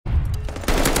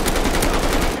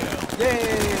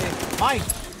Yay! Mine!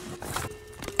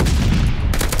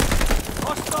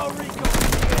 Hostile recon in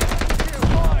the air. Too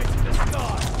high to the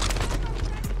sky.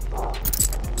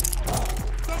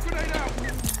 Stun grenade out.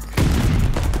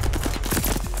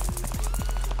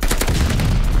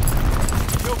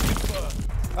 Kill confirmed.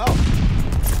 Oh.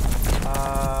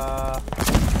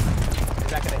 Is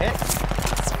that gonna hit?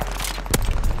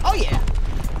 Oh yeah!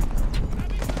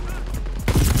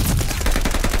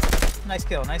 Nice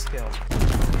kill, nice kill.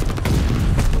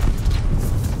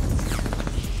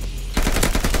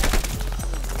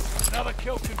 Another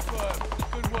kill confirmed.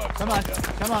 Good work. Come on,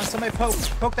 come on, somebody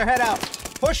poke their head out.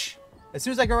 Push! As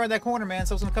soon as I go around that corner, man,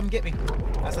 someone's gonna come get me.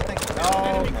 That's the thing.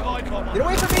 Oh, no. Get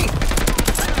away from me!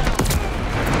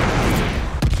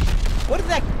 What did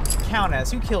that count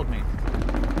as? Who killed me?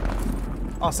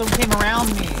 Oh, someone came around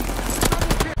me.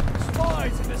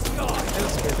 Spies in the sky. That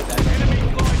was good, that Enemy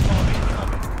glide bomb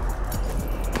incoming.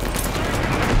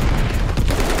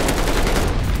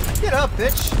 Get up,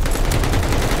 bitch!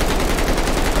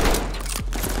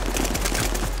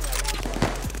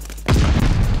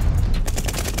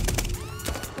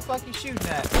 What the fuck are you shooting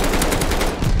at?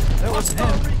 That wasn't him.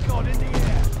 Recon in the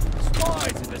air.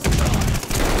 Spies in the sky.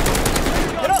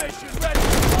 Get up! Mission ready.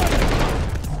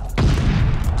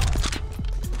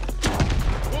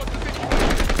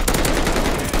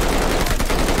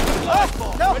 Oh,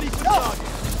 no, Ready for no. target.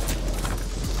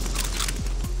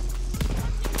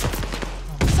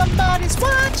 Somebody's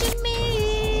watching me!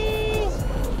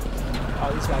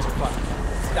 Oh, these guys are fucking.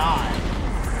 Die.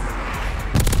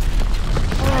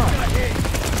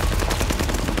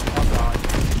 Oh, God.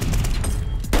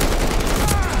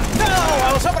 No! I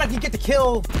was hoping I could get the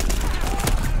kill.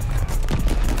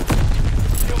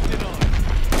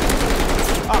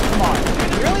 Oh, come on.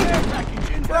 Really?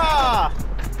 Bruh!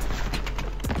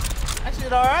 That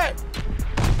shit alright.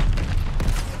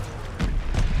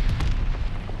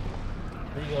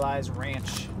 Legalize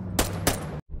ranch.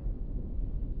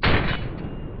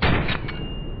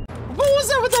 What was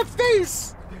that with that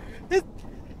face? It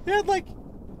had like...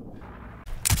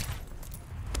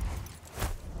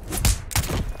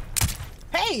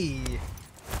 Hey!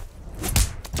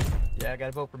 Yeah, I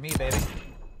gotta vote for me, baby.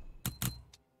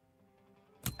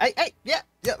 Hey, yeah,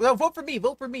 no, vote for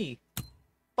me.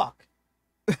 Fuck.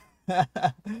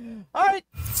 Alright.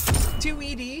 2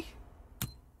 ED.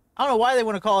 I don't know why they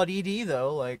want to call it ED,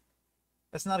 though. Like,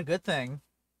 that's not a good thing.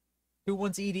 Who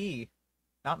wants ED?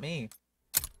 Not me.